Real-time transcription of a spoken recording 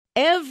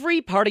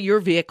Every part of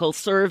your vehicle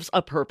serves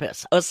a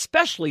purpose,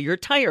 especially your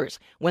tires.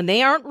 When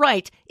they aren't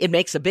right, it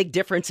makes a big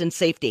difference in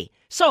safety.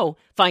 So,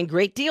 find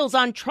great deals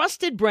on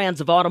trusted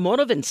brands of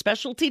automotive and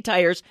specialty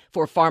tires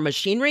for farm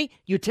machinery,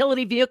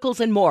 utility vehicles,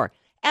 and more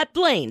at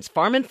Blaine's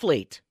Farm and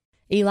Fleet.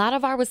 A lot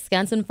of our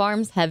Wisconsin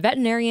farms have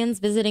veterinarians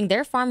visiting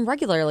their farm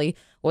regularly,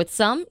 with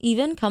some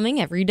even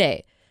coming every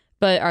day.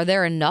 But are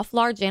there enough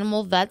large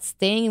animal vets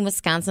staying in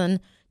Wisconsin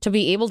to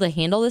be able to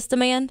handle this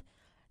demand?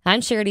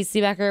 I'm Charity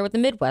Seebecker with the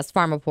Midwest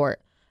Farm Report.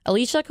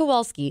 Alicia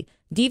Kowalski,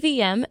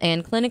 DVM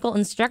and clinical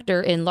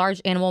instructor in large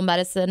animal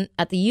medicine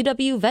at the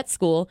UW Vet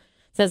School,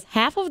 says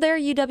half of their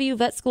UW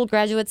Vet School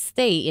graduates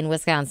stay in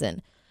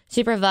Wisconsin.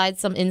 She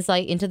provides some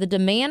insight into the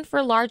demand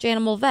for large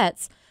animal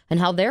vets and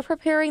how they're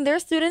preparing their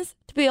students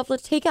to be able to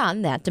take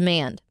on that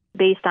demand.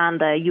 Based on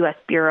the U.S.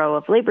 Bureau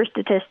of Labor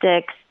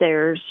Statistics,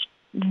 there's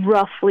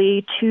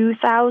roughly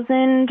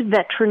 2,000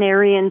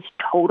 veterinarians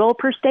total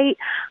per state.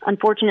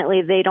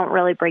 Unfortunately, they don't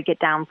really break it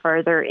down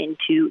further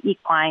into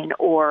equine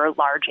or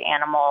large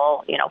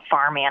animal,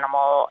 farm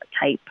animal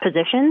type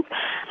positions.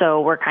 So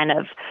we're kind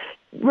of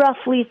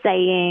roughly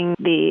saying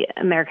the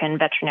American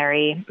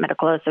Veterinary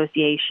Medical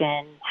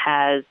Association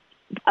has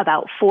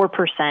about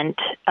 4%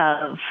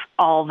 of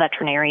all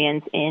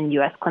veterinarians in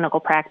U.S.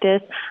 clinical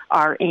practice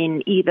are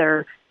in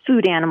either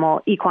food animal,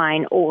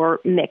 equine,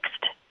 or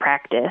mixed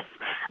practice,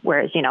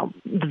 whereas,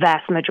 the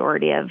vast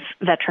majority of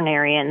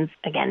veterinarians,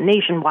 again,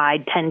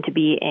 nationwide, tend to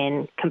be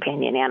in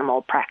companion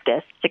animal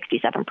practice,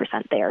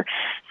 67% there.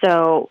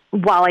 So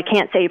while I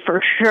can't say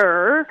for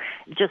sure,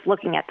 just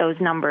looking at those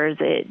numbers,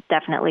 it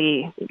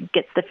definitely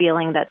gets the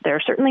feeling that there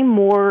are certainly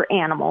more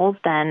animals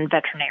than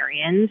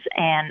veterinarians,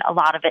 and a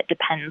lot of it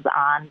depends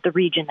on the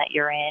region that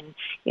you're in,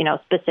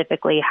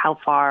 specifically how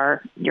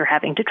far you're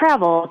having to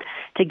travel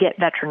to get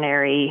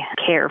veterinary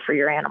care for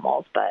your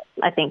animals. But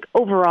I think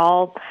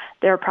overall,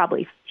 there are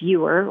probably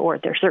fewer, or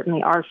there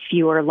certainly are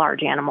fewer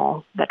large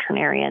animal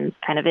veterinarians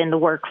kind of in the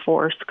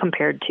workforce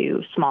compared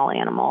to small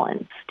animal,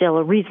 and still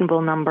a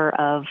reasonable number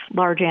of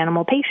large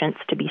animal patients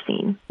to be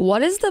seen.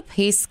 What is the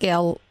pay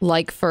scale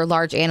like for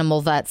large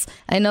animal vets?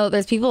 I know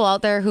there's people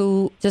out there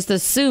who just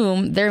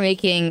assume they're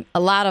making a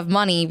lot of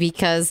money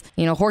because,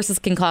 horses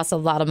can cost a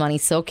lot of money.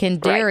 So can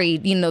dairy,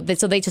 right.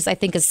 So they just, I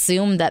think,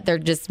 assume that they're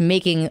just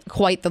making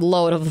quite the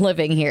load of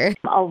living here.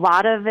 A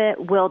lot of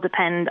it will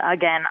depend,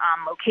 again,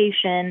 on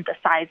location, the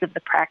size of the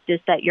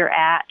practice that you're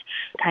at,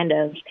 kind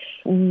of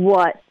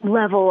what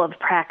level of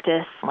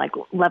practice, like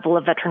level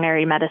of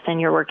veterinary medicine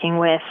you're working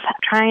with.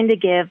 Trying to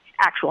give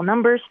actual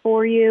numbers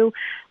for you,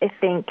 I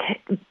think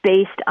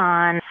based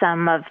on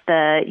some of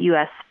the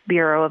U.S.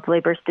 Bureau of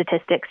Labor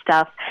Statistics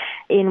stuff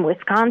in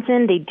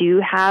Wisconsin, they do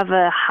have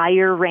a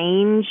higher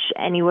range,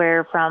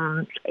 anywhere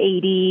from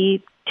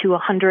 80 to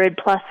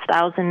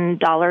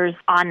 $100,000+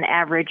 on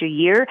average a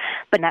year,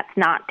 but that's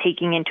not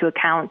taking into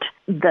account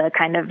the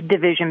kind of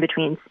division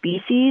between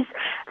species.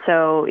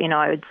 So,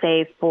 I would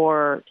say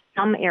for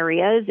some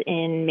areas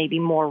in maybe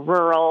more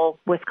rural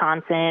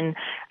Wisconsin,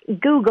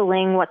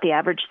 Googling what the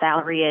average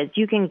salary is,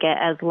 you can get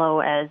as low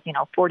as,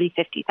 $40,000,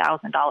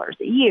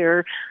 $50,000 a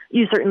year.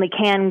 You certainly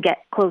can get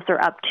closer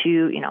up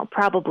to,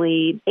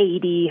 probably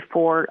 80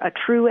 for a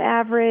true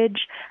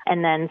average.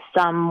 And then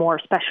some more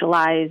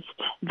specialized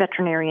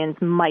veterinarians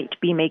might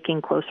be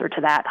making closer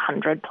to that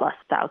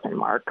 100,000+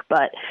 mark.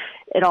 But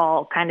it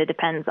all kind of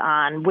depends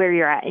on where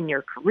you're at in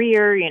your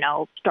career.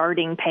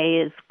 Starting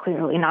pay is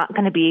clearly not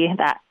going to be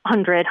that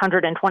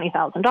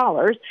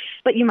 $120,000,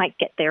 but you might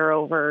get there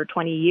over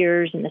 20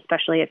 years. And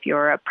especially if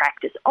you're a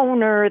practice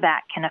owner,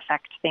 that can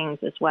affect things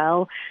as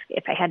well.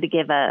 If I had to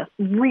give a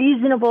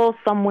reasonable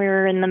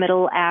somewhere in the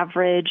middle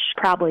average,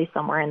 probably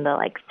somewhere in the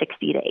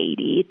 $60,000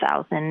 to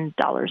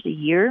 $80,000 a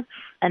year.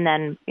 And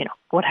then,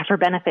 whatever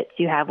benefits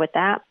you have with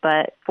that.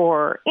 But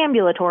for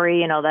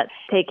ambulatory, that's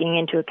taking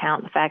into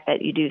account the fact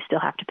that you do still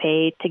have to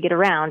pay to get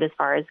around as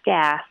far as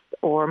gas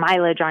or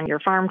mileage on your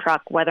farm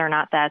truck, whether or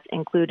not that's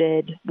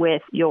included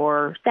with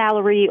your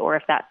salary or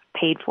if that's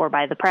paid for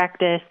by the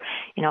practice,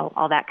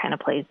 all that kind of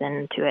plays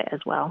into it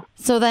as well.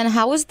 So then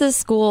how is the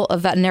School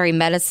of Veterinary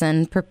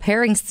Medicine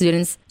preparing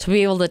students to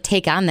be able to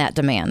take on that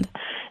demand?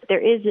 There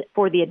is,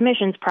 for the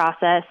admissions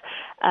process,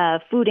 a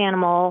Food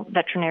Animal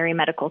Veterinary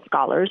Medical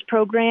Scholars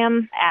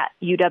Program at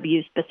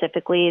UW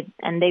specifically,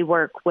 and they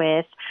work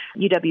with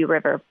UW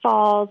River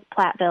Falls,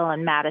 Platteville,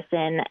 and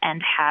Madison,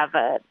 and have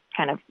a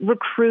kind of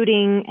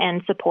recruiting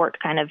and support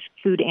kind of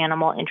food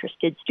animal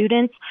interested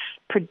students.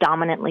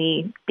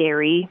 Predominantly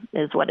dairy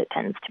is what it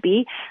tends to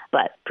be,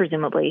 but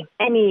presumably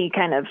any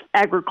kind of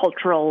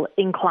agricultural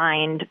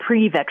inclined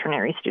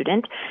pre-veterinary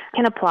student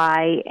can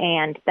apply,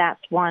 and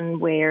that's one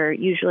where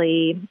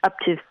usually up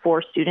to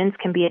 4 students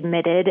can be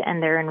admitted,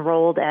 and they're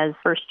enrolled as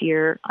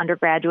first-year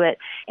undergraduate,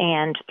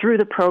 and through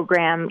the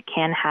program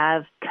can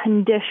have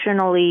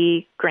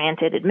conditionally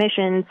granted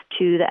admissions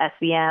to the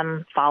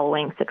SVM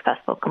following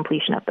successful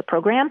completion of the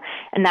program.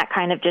 And that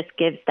kind of just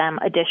gives them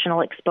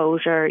additional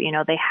exposure.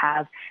 They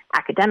have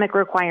academic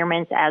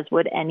requirements, as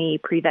would any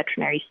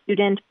pre-veterinary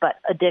student, but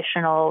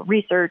additional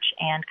research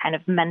and kind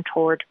of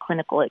mentored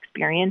clinical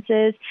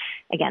experiences.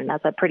 Again,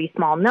 that's a pretty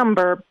small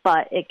number,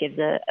 but it gives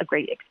a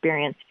great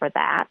experience for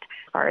that.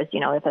 As far as,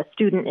 if a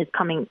student is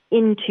coming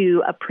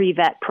into a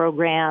pre-vet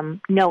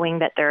program knowing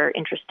that they're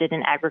interested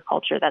in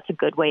agriculture, that's a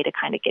good way to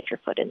kind of get your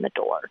foot in the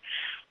door.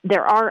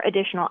 There are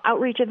additional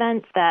outreach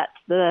events that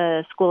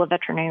the School of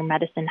Veterinary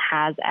Medicine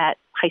has at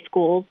high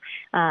schools,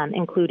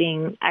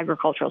 including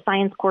agricultural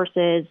science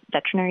courses,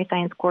 veterinary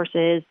science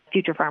courses,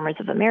 Future Farmers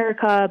of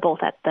America, both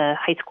at the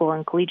high school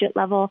and collegiate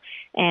level,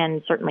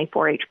 and certainly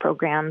 4-H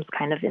programs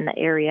kind of in the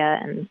area.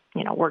 And,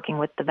 working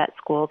with the vet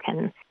school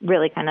can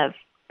really kind of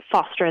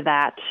foster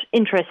that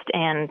interest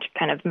and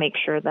kind of make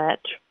sure that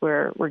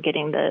we're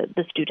getting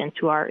the students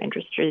who are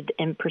interested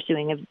in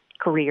pursuing a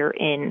career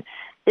in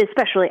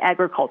especially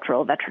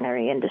agricultural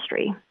veterinary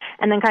industry.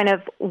 And then kind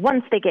of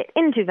once they get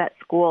into vet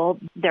school,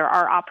 there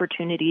are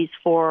opportunities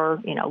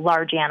for,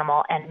 large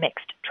animal and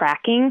mixed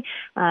tracking.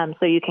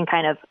 So you can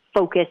kind of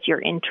focus your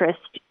interest,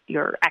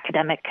 your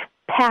academic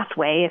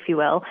pathway, if you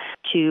will,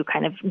 to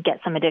kind of get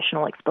some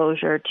additional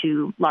exposure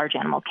to large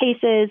animal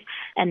cases.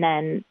 And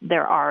then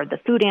there are the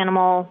food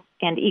animal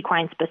and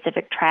equine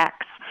specific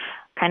tracks.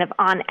 Kind of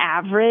on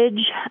average,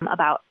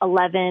 about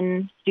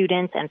 11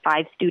 students and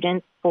 5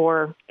 students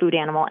for food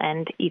animal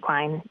and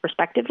equine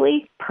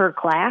respectively per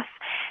class,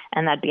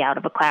 and that'd be out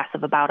of a class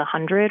of about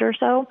 100 or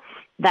so.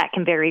 That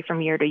can vary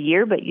from year to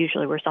year, but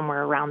usually we're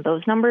somewhere around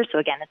those numbers. So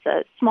again, it's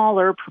a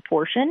smaller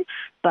proportion,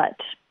 but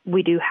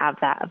we do have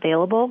that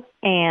available.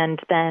 And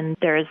then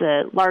there's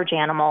a large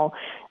animal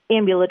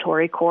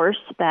ambulatory course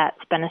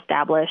that's been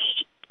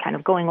established kind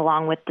of going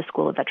along with the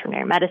School of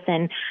Veterinary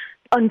Medicine.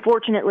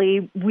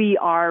 Unfortunately, we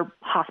are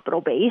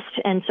hospital-based,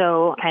 and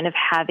so kind of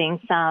having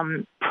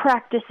some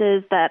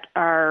practices that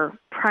are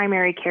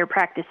primary care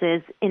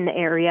practices in the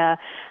area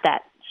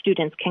that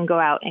students can go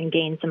out and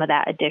gain some of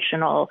that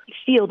additional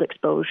field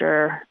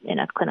exposure in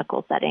a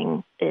clinical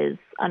setting is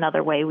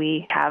another way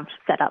we have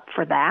set up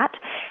for that.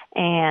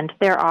 And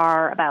there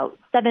are about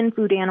 7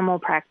 food animal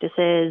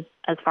practices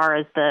as far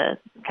as the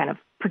kind of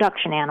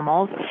production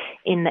animals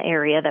in the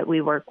area that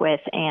we work with,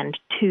 and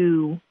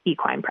 2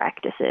 equine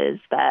practices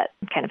that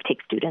kind of take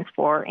students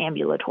for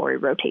ambulatory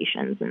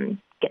rotations and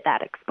get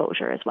that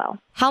exposure as well.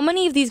 How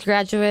many of these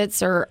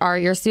graduates are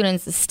your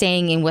students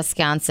staying in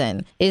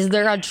Wisconsin? Is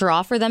there a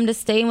draw for them to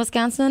stay in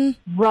Wisconsin?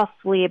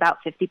 Roughly about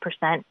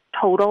 50%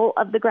 total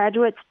of the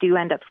graduates do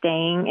end up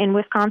staying in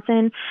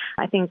Wisconsin.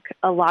 I think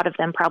a lot of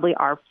them probably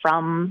are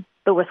from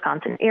the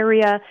Wisconsin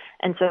area,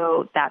 and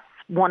so that's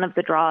one of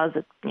the draws.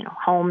 It's,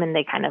 home, and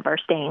they kind of are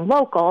staying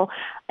local.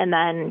 And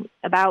then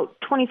about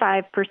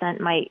 25%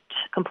 might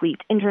complete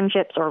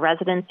internships or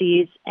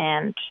residencies,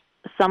 and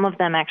some of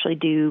them actually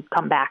do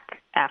come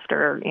back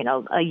after,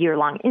 a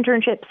year-long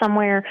internship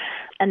somewhere.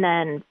 And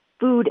then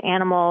food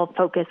animal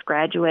focused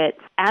graduates,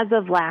 as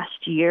of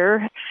last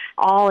year,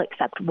 all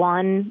except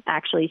one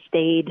actually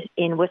stayed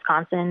in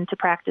Wisconsin to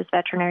practice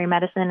veterinary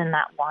medicine, and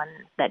that one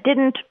that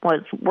didn't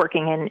was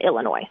working in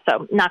Illinois,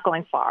 so not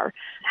going far.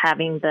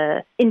 Having the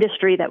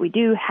industry that we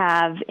do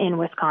have in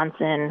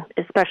Wisconsin,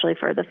 especially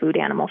for the food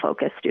animal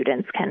focused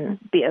students, can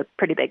be a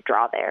pretty big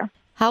draw there.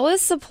 How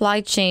is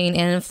supply chain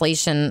and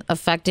inflation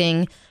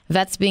affecting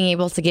vets being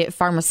able to get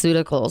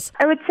pharmaceuticals?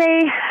 I would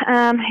say,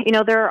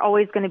 there are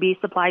always going to be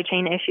supply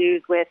chain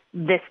issues with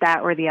this,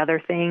 that, or the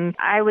other thing.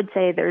 I would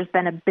say there's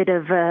been a bit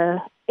of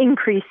a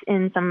increase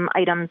in some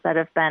items that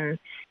have been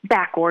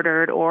back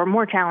ordered or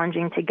more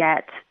challenging to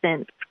get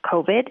since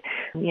COVID,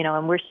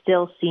 and we're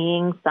still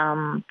seeing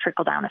some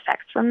trickle-down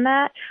effects from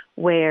that,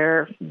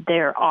 where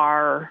there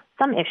are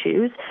some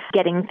issues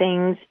getting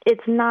things.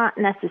 It's not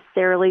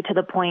necessarily to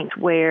the point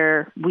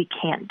where we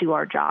can't do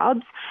our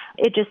jobs.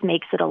 It just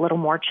makes it a little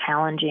more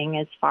challenging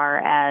as far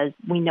as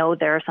we know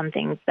there are some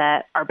things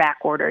that are back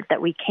ordered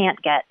that we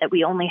can't get, that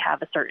we only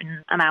have a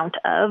certain amount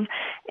of,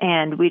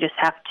 and we just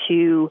have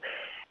to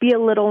be a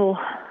little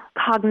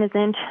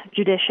cognizant,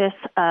 judicious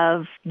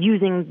of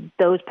using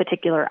those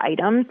particular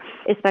items,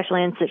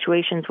 especially in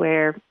situations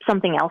where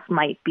something else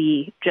might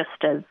be just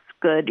as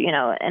good,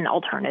 an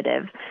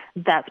alternative.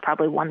 That's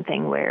probably one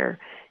thing where,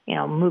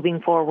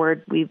 moving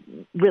forward, we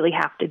really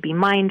have to be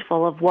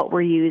mindful of what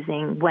we're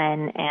using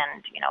when,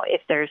 and,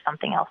 if there's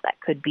something else that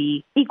could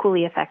be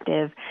equally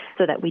effective,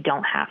 so that we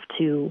don't have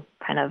to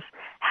kind of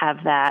have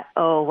that,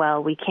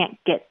 we can't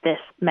get this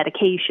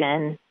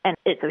medication, and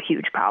it's a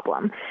huge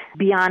problem.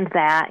 Beyond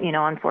that,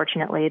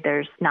 unfortunately,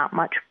 there's not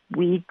much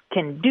we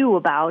can do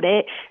about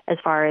it as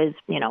far as,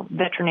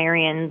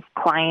 veterinarians,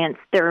 clients,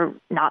 they're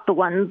not the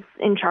ones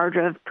in charge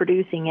of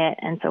producing it.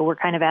 And so we're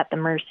kind of at the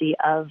mercy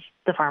of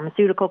the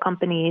pharmaceutical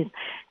companies,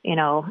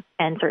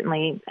 and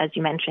certainly, as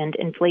you mentioned,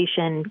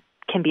 inflation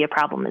can be a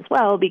problem as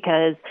well,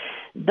 because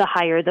the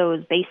higher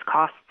those base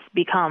costs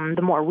become,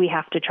 the more we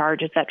have to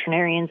charge as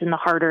veterinarians, and the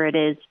harder it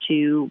is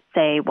to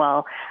say,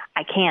 well,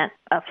 I can't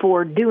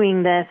afford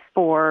doing this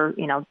for,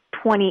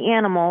 20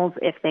 animals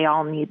if they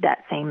all need that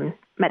same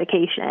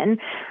medication.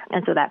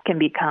 And so that can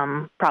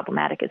become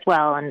problematic as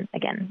well. And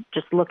again,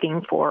 just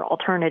looking for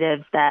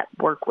alternatives that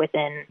work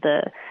within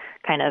the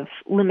kind of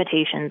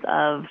limitations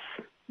of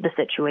the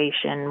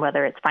situation,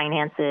 whether it's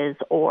finances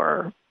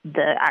or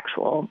the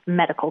actual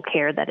medical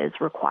care that is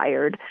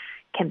required,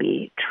 can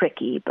be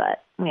tricky,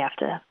 but we have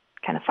to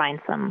kind of find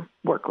some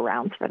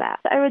workarounds for that.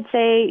 I would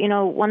say,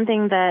 one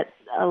thing that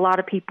a lot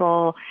of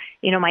people,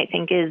 might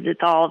think is it's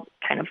all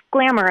kind of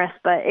glamorous,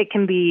 but it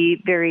can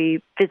be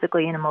very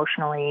physically and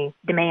emotionally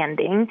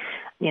demanding.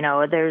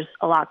 There's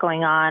a lot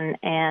going on.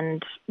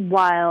 And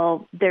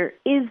while there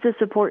is the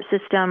support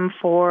system,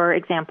 for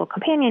example,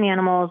 companion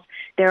animals,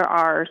 there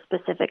are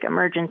specific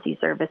emergency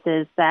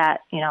services that,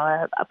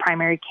 a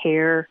primary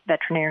care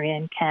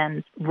veterinarian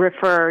can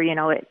refer.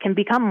 It can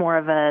become more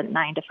of a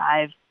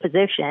 9-to-5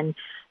 position.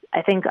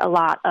 I think a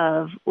lot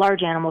of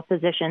large animal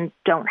physicians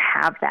don't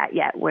have that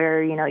yet,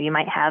 where, you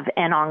might have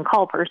an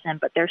on-call person,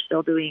 but they're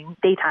still doing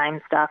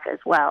daytime stuff as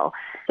well.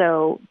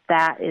 So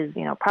that is,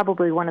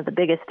 probably one of the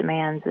biggest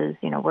demands is,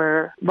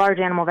 where large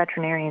animal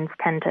veterinarians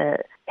tend to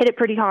hit it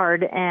pretty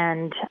hard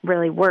and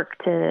really work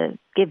to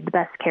give the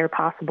best care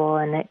possible.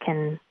 And it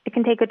can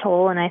take a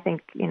toll. And I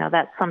think,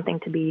 that's something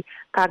to be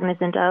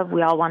cognizant of.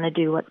 We all want to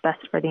do what's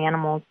best for the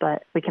animals,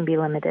 but we can be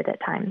limited at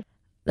times.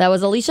 That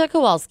was Alicia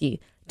Kowalski,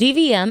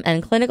 DVM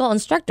and clinical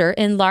instructor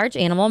in large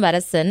animal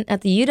medicine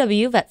at the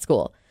UW Vet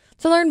School.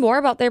 To learn more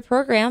about their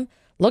program,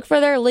 look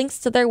for their links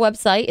to their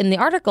website in the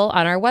article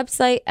on our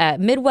website at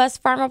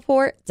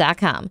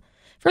MidwestFarmReport.com.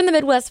 From the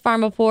Midwest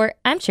Farm Report,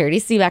 I'm Charity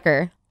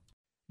Seebecker.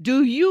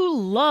 Do you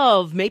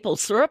love maple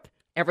syrup?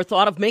 Ever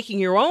thought of making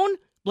your own?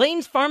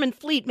 Blaine's Farm and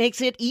Fleet makes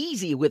it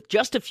easy with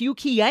just a few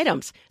key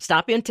items.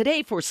 Stop in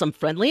today for some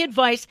friendly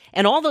advice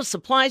and all the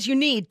supplies you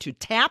need to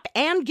tap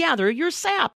and gather your sap.